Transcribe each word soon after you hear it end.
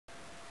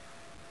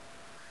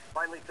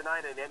Finally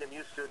tonight, an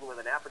NMU student with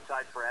an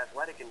appetite for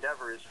athletic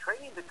endeavor is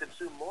training to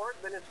consume more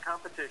than its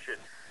competition.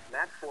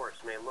 Matt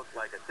Forrest may look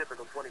like a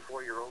typical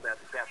 24-year-old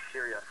at the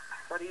cafeteria,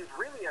 but he's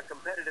really a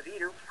competitive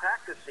eater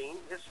practicing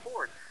his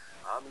sport.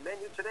 On the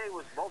menu today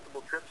was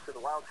multiple trips to the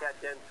Wildcat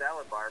Den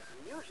salad bar.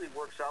 He usually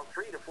works out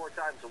 3 to 4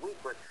 times a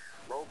week with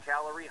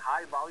low-calorie,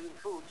 high-volume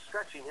foods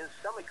stretching his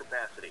stomach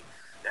capacity.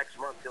 Next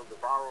month, he'll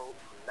devour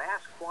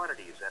mass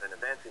quantities at an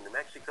event in New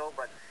Mexico,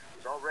 but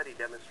he's already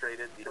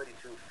demonstrated the ability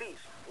to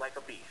feast like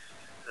a beast.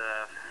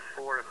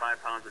 4 to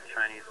 5 pounds of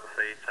Chinese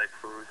buffet type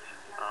foods.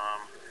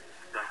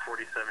 Done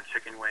 47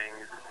 chicken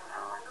wings,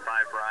 5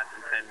 brats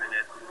in 10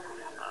 minutes,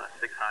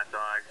 6 hot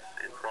dogs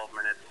in 12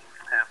 minutes,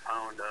 half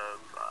pound of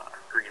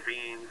green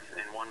beans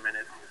in 1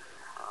 minute.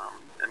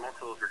 And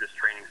most of those were just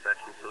training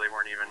sessions, so they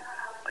weren't even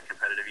like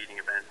competitive eating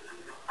events.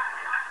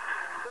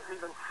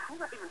 He's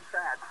not even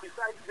fat.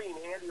 Besides being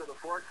handy with a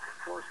fork,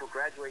 Forrest will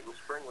graduate in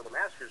spring with a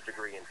master's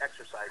degree in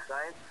exercise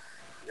science.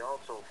 He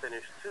also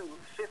finished 2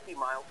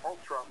 50-mile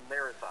ultra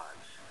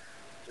marathons.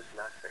 Just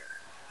not fair.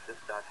 Just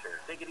not fair.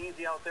 Take it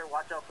easy out there.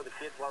 Watch out for the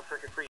kids while trick-or-treating.